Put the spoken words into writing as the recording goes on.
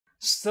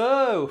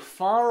So,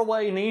 far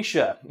away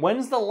Nisha,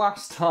 when's the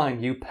last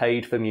time you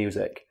paid for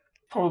music?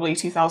 Probably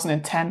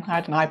 2010. I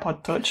had an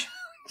iPod Touch.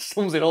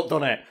 Sums it up,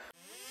 doesn't it?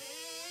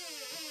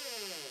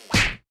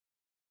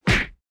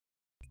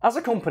 As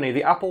a company,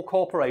 the Apple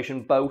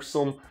Corporation boasts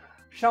some,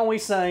 shall we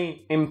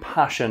say,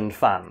 impassioned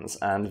fans,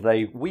 and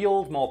they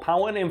wield more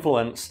power and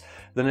influence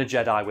than a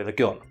Jedi with a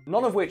gun.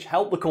 None of which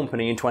helped the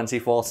company in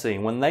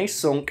 2014 when they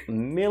sunk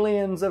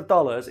millions of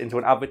dollars into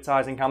an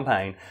advertising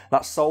campaign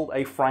that sold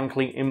a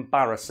frankly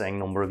embarrassing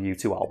number of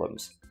U2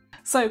 albums.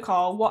 So,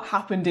 Karl, what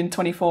happened in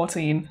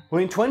 2014?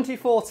 Well, in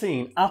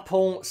 2014,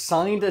 Apple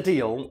signed a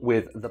deal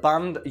with the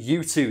band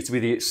U2 to be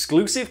the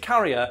exclusive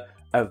carrier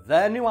of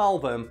their new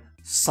album,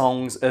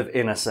 Songs of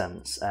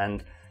Innocence.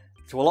 And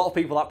to a lot of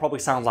people, that probably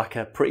sounds like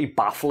a pretty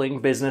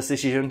baffling business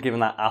decision, given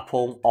that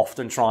Apple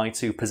often try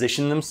to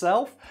position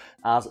themselves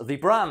as the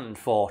brand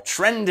for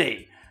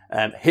trendy,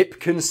 hip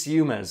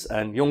consumers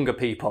and younger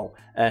people.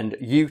 And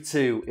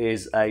U2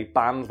 is a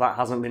band that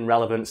hasn't been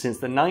relevant since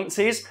the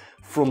 90s,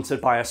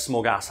 fronted by a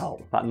smug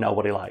asshole that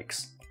nobody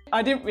likes.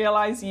 I didn't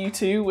realise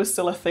U2 was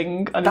still a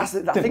thing. I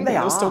think they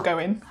are still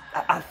going.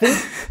 I think,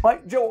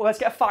 like, Joe, let's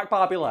get a fact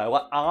bar below.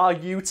 Like, are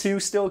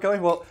U2 still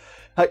going? Well,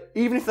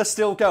 even if they're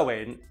still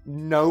going,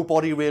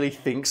 nobody really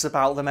thinks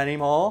about them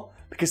anymore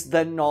because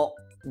they're not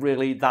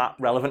really that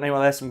relevant anymore.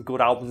 There's some good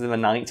albums in the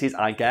 90s,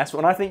 I guess. But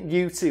when I think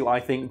U2,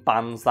 I think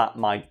bands that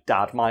my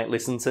dad might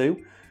listen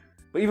to.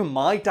 But even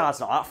my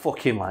dad's not that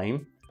fucking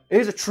lame.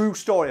 Here's a true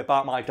story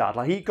about my dad.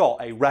 Like, he got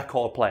a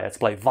record player to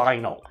play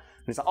vinyl.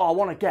 And he's like, oh, I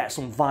want to get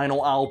some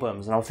vinyl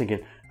albums. And I was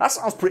thinking, that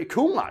sounds pretty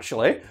cool,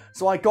 actually.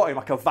 So I got him,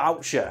 like, a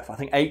voucher for, I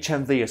think,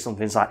 HMV or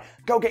something. It's like,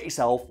 go get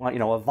yourself, like, you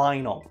know, a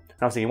vinyl.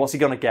 And I was thinking, what's he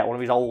going to get? One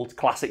of his old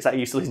classics that he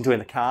used to listen to in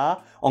the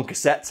car on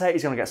cassette tape?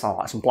 He's going to get some,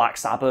 like, some Black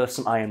Sabbath,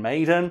 some Iron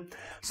Maiden,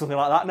 something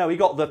like that. No, he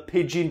got the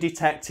Pigeon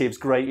Detective's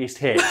greatest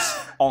hits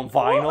on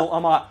vinyl.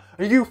 I'm like,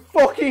 are you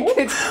fucking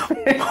kidding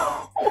me?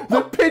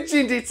 The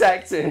Pigeon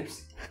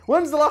Detectives.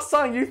 When's the last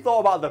time you thought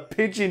about the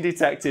Pigeon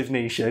Detectives,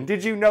 Nisha?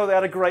 Did you know they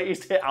had a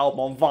greatest hit album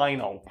on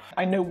vinyl?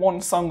 I know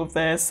one song of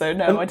theirs, so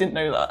no, I didn't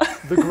know that.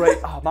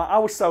 Oh man, I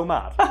was so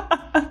mad.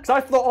 Because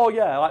I thought, oh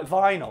yeah, like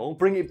vinyl,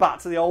 bring it back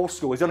to the old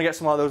school. He's going to get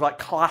some of those like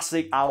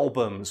classic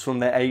albums from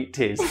the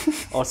 80s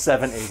or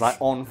 70s, like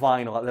on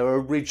vinyl, like their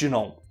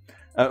original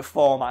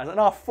format. I was like,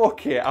 no,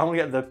 fuck it, I'm going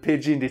to get the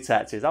Pigeon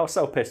Detectives. I was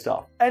so pissed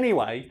off.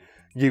 Anyway,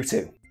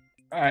 U2.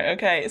 Right,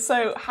 okay,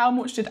 so how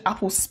much did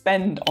Apple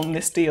spend on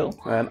this deal?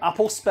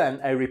 Apple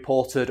spent a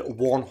reported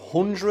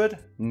 $100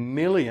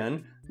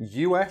 million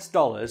US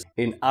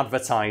in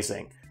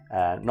advertising.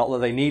 Not that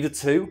they needed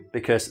to,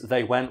 because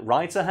they went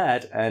right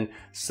ahead and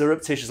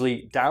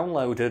surreptitiously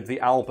downloaded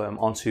the album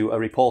onto a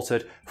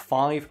reported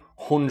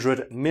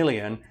 500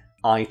 million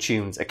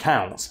iTunes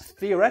accounts,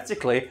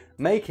 theoretically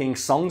making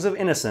Songs of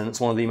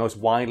Innocence one of the most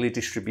widely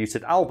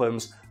distributed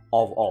albums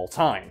of all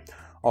time.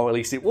 Or at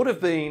least it would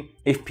have been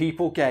if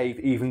people gave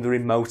even the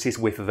remotest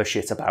whiff of a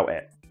shit about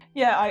it.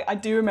 Yeah, I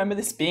do remember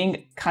this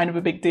being kind of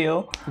a big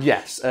deal.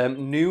 Yes,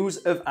 news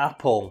of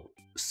Apple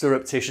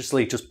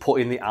surreptitiously just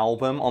putting the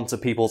album onto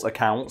people's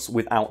accounts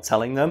without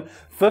telling them,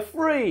 for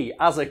free,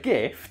 as a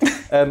gift,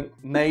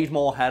 made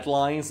more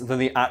headlines than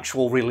the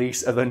actual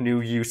release of a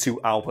new U2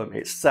 album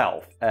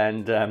itself.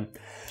 And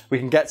we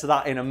can get to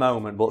that in a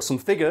moment, but some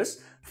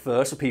figures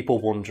first for people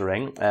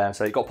wondering.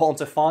 So it got put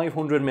onto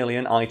 500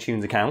 million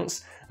iTunes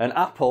accounts, and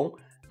Apple,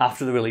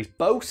 after the release,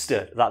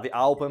 boasted that the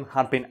album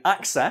had been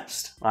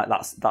accessed, like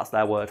that's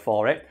their word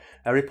for it,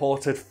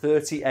 reported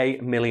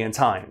 38 million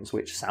times,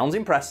 which sounds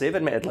impressive,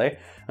 admittedly,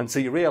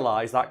 until you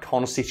realise that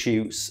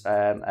constitutes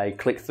a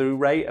click-through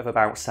rate of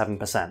about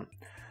 7%.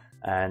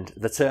 And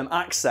the term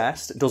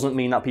accessed doesn't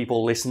mean that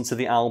people listened to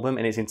the album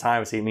in its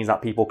entirety, it means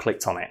that people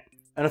clicked on it.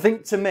 And I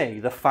think, to me,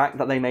 the fact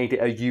that they made it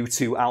a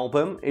U2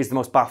 album is the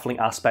most baffling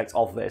aspect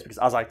of this, because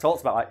as I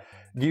talked about, like,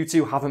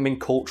 U2 haven't been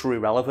culturally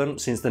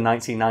relevant since the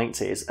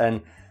 1990s,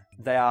 and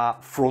they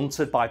are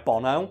fronted by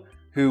Bono,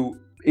 who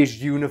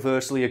is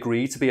universally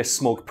agreed to be a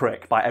smug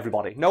prick by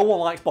everybody. No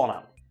one likes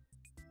Bono.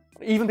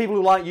 Even people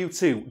who like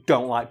U2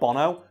 don't like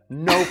Bono.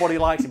 Nobody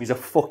likes him. He's a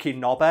fucking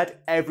knobhead.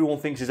 Everyone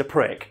thinks he's a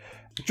prick.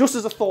 Just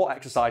as a thought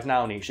exercise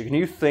now, Nisha, can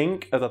you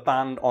think of a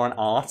band or an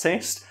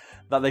artist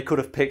that they could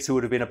have picked who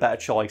would have been a better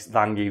choice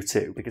than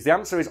U2? Because the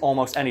answer is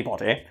almost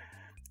anybody.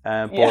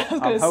 But yeah,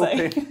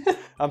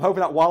 I'm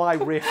hoping that while I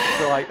riff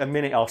for like a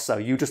minute or so,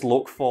 you just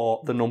look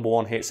for the number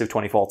one hits of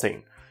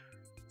 2014.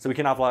 So we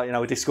can have, like, you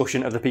know, a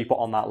discussion of the people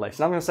on that list.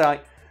 And I'm going to say,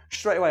 like,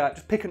 straight away, like,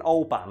 just pick an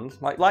old band,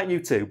 like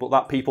U2, but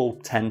that people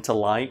tend to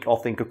like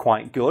or think are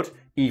quite good,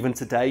 even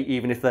today,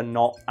 even if they're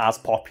not as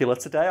popular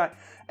today. Like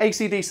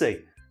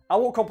AC/DC. I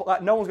won't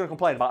like, no one's going to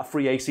complain about a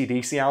free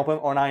AC/DC album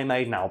or an Iron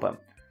Maiden album.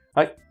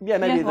 Like, yeah,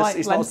 maybe like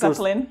it's Led not as good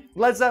Zeppelin.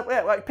 Led Zeppelin,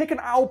 yeah, like, pick an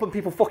album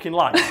people fucking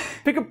like.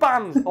 Pick a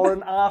band or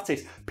an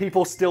artist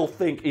people still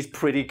think is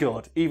pretty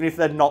good, even if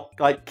they're not,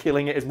 like,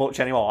 killing it as much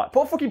anymore. Like,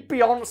 put a fucking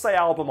Beyonce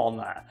album on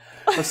there,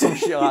 or some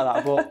shit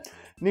like that. But,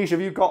 Nisha,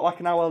 have you got,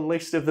 like, an hour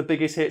list of the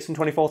biggest hits from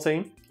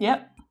 2014?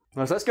 Yep.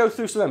 So let's go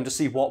through some of them to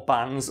see what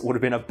bands would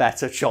have been a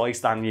better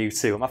choice than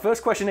U2. My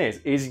first question is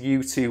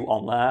U2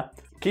 on there?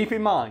 Keep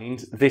in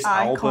mind, this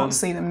album... I can't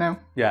see them now.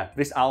 Yeah,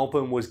 this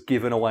album was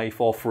given away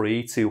for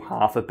free to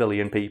 500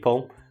 million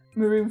people.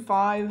 Maroon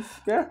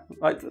 5. Yeah,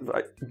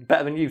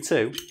 better than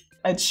U2.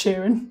 Ed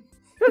Sheeran.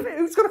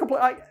 Who's got a couple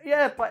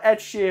but Ed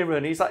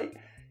Sheeran,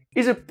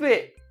 he's a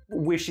bit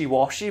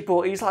wishy-washy,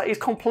 but he's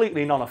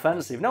completely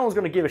non-offensive. No one's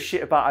going to give a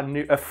shit about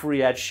a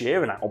free Ed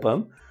Sheeran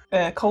album.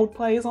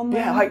 Coldplay is on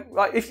there.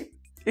 Yeah,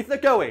 if they're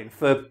going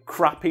for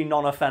crappy,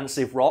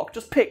 non-offensive rock,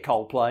 just pick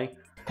Coldplay.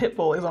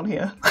 Pitbull is on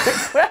here.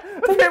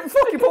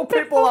 Fucking put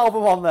Pitbull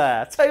album on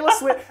there. Taylor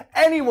Swift,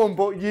 anyone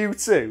but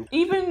U2.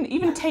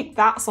 Even Take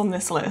That's on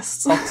this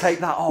list. I'll take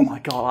that. Oh my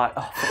god,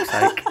 fuck's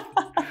sake.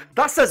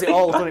 That says it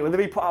all, doesn't it? When they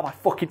be put out, I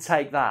fucking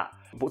take that.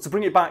 But to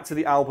bring it back to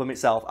the album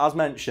itself, as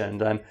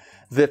mentioned,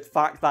 the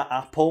fact that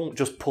Apple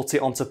just put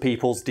it onto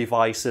people's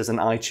devices and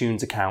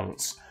iTunes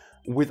accounts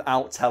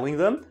without telling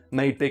them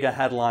made bigger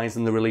headlines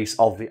than the release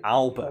of the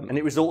album, and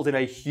it resulted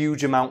in a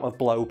huge amount of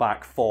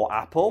blowback for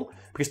Apple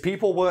because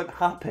people weren't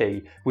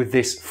happy with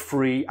this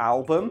free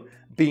album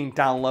being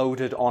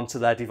downloaded onto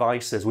their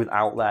devices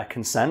without their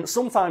consent,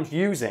 sometimes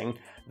using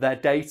their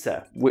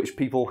data, which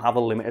people have a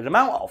limited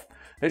amount of.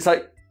 It's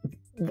like,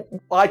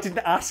 I didn't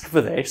ask for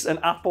this, and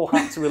Apple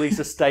had to release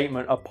a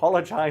statement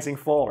apologising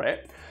for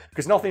it,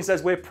 because nothing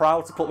says we're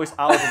proud to put this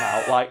album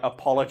out like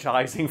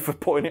apologising for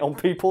putting it on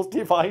people's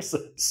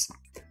devices.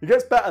 It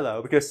gets better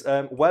though, because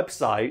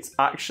websites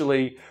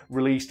actually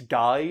released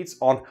guides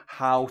on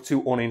how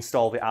to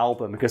uninstall the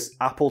album, because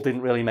Apple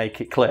didn't really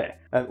make it clear,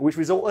 which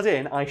resulted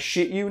in, I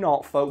shit you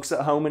not, folks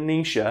at home and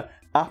Nisha,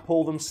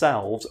 Apple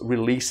themselves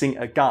releasing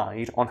a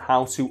guide on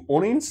how to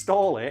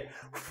uninstall it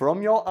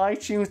from your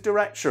iTunes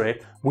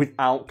directory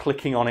without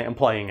clicking on it and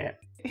playing it.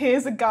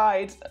 Here's a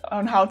guide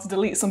on how to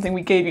delete something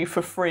we gave you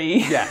for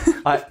free.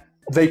 Yeah,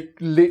 they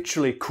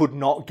literally could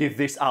not give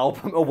this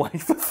album away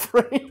for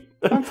free.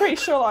 I'm pretty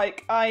sure,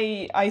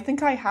 I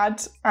think I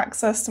had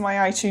access to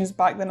my iTunes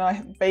back then.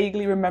 I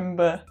vaguely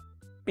remember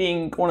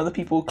being one of the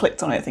people who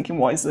clicked on it thinking,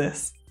 what is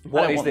this?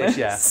 What is this?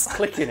 Yeah.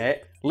 Clicking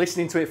it,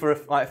 listening to it for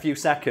a few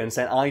seconds,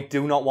 saying, I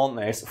do not want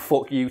this,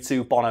 fuck you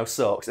too, Bono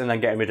sucks, and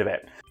then getting rid of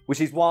it. Which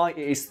is why it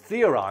is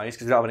theorised,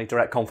 because we don't have any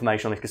direct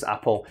confirmation on this, because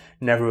Apple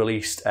never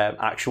released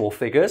actual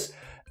figures.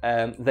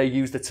 They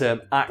use the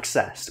term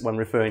accessed when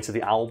referring to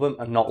the album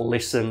and not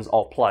listens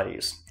or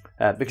plays.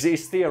 Because it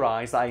is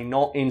theorised that a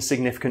not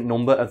insignificant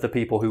number of the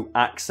people who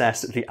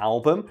accessed the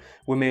album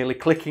were merely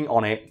clicking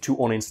on it to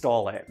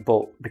uninstall it.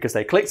 But because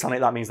they clicked on it,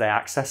 that means they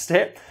accessed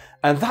it.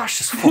 And that's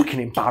just fucking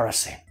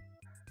embarrassing.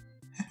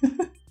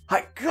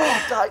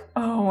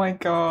 Oh my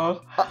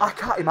god. I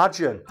can't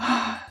imagine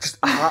just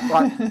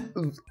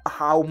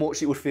how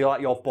much it would feel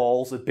like your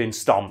balls had been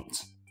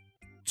stomped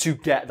to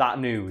get that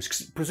news.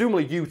 'Cause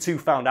presumably you two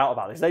found out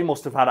about this. They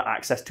must have had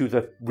access to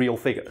the real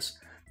figures.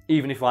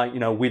 Even if,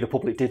 we the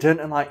public didn't.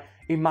 And,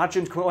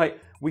 imagine,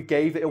 we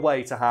gave it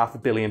away to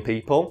 500 million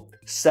people.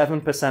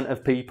 7%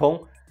 of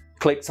people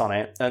clicked on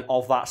it. And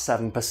of that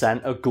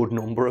 7%, a good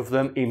number of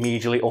them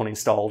immediately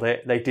uninstalled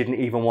it. They didn't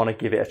even want to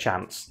give it a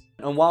chance.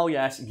 And while,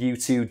 yes,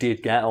 U2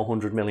 did get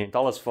 $100 million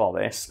for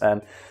this,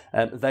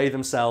 they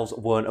themselves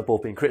weren't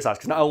above being criticised.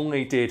 Because not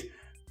only did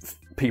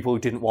people who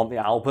didn't want the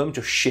album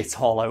just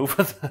shit all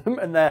over them,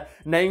 and their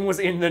name was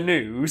in the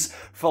news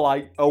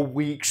for a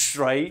week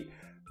straight,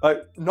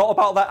 not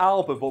about that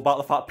album, but about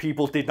the fact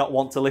people did not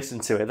want to listen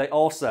to it. They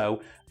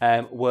also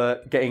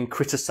were getting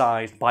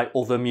criticised by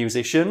other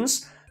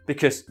musicians,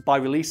 because by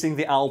releasing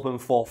the album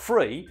for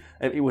free,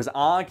 it was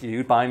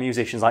argued by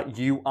musicians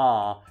you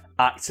are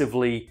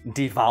actively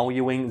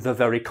devaluing the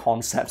very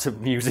concept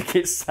of music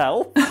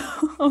itself.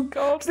 Oh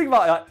god. Just think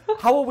about it,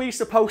 how are we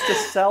supposed to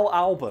sell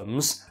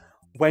albums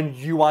when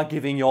you are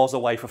giving yours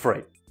away for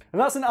free? And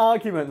that's an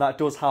argument that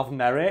does have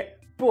merit,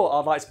 but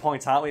I'd like to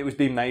point out it was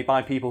being made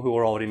by people who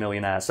are already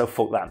millionaires, so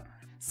fuck them.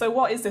 So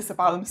what is this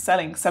about them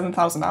selling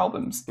 7,000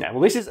 albums? Yeah,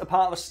 well, this is a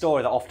part of a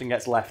story that often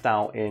gets left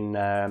out in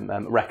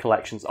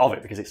recollections of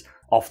it, because it's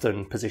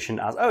often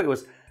positioned as, it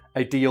was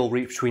a deal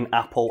reached between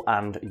Apple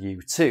and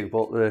U2,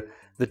 but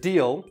the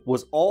deal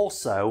was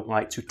also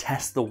to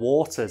test the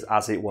waters,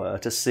 as it were,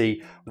 to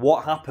see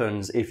what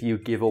happens if you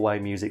give away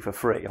music for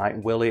free.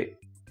 Will it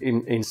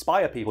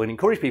inspire people and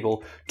encourage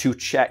people to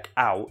check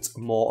out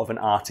more of an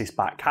artist's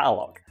back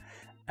catalogue?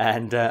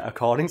 And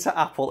according to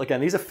Apple, again,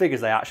 these are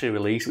figures they actually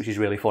released, which is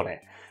really funny.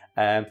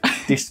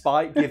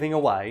 Despite giving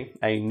away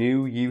a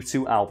new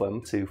U2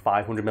 album to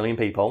 500 million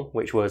people,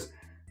 which was,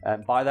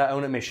 by their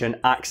own admission,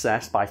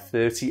 accessed by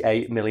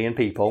 38 million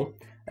people,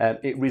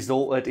 it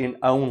resulted in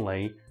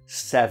only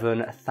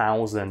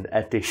 7,000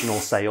 additional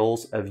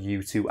sales of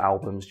U2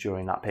 albums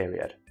during that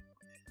period.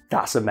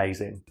 That's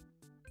amazing.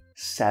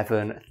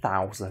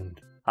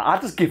 7,000.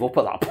 I'd just give up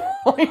at that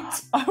point.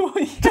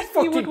 Just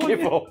fucking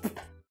give up.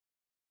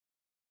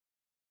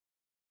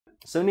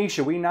 So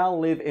Nisha, we now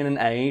live in an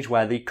age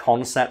where the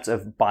concept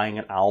of buying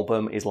an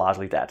album is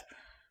largely dead.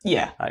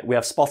 Yeah. We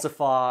have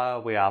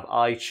Spotify, we have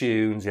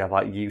iTunes, we have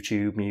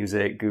YouTube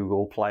Music,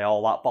 Google Play,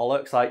 all that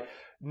bollocks.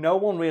 no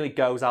one really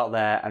goes out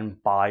there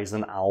and buys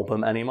an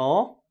album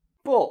anymore.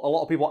 But a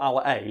lot of people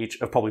our age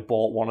have probably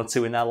bought one or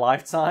two in their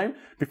lifetime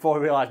before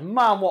they realise,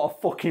 man, what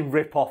a fucking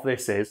rip-off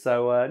this is.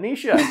 So,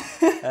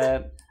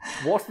 Nisha,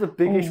 what's the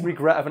biggest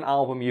regret of an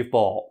album you've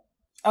bought?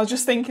 I was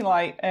just thinking,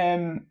 like,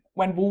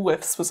 when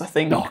Woolworths was a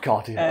thing. Oh,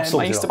 God, yeah.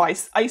 I used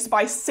to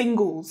buy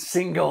singles.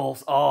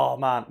 Singles. Oh,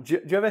 man. Do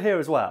you ever hear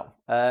as well?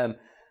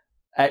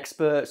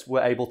 Experts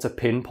were able to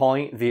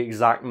pinpoint the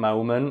exact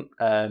moment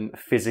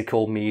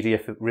physical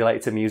media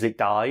related to music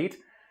died.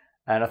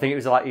 And I think it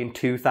was like in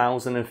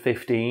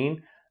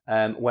 2015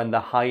 when the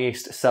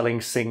highest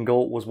selling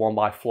single was won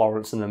by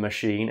Florence and the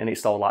Machine, and it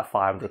sold like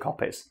 500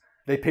 copies.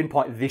 They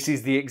pinpoint this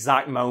is the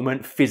exact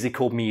moment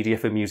physical media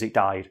for music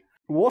died.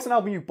 What's an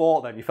album you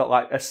bought then? You felt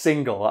like a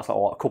single, that's like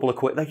what, a couple of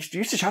quid. They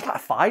used to charge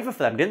like $5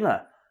 for them, didn't they?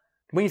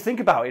 When you think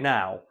about it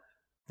now,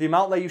 the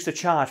amount they used to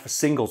charge for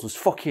singles was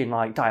fucking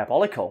like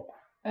diabolical.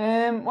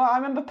 Well, I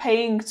remember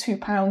paying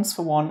 £2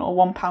 for one, or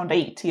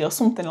 £1.80 or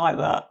something like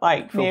that.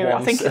 Like near,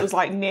 I think it was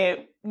like near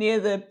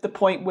the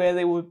point where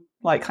they were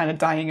like kind of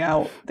dying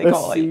out. They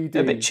got like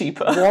a bit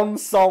cheaper. One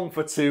song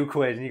for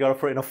 £2 and you got to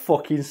put it in a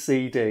fucking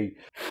CD.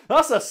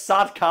 That's a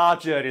sad car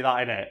journey,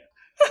 that, innit?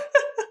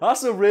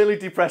 That's a really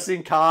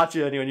depressing car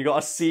journey when you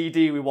got a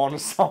CD with one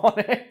song on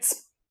it.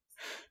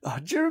 Oh,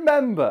 do you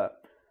remember?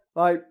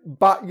 Like,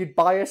 you'd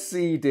buy a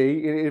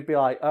CD and it'd be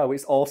like, oh,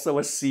 it's also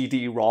a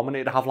CD-ROM, and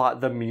it'd have like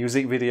the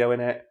music video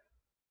in it.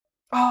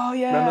 Oh,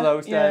 yeah. Remember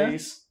those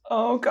days?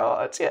 Oh,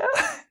 God, yeah.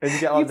 And you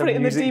get like you put it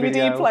in the DVD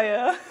video.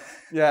 player.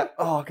 Yeah.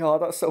 Oh,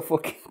 God, that's so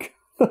fucking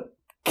good.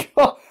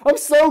 God, I'm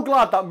so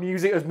glad that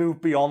music has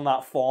moved beyond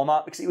that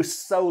format because it was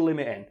so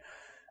limiting.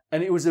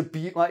 And it was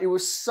it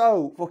was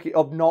so fucking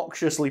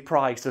obnoxiously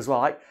priced as well.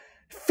 Like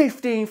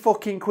 15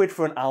 fucking quid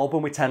for an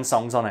album with 10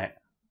 songs on it.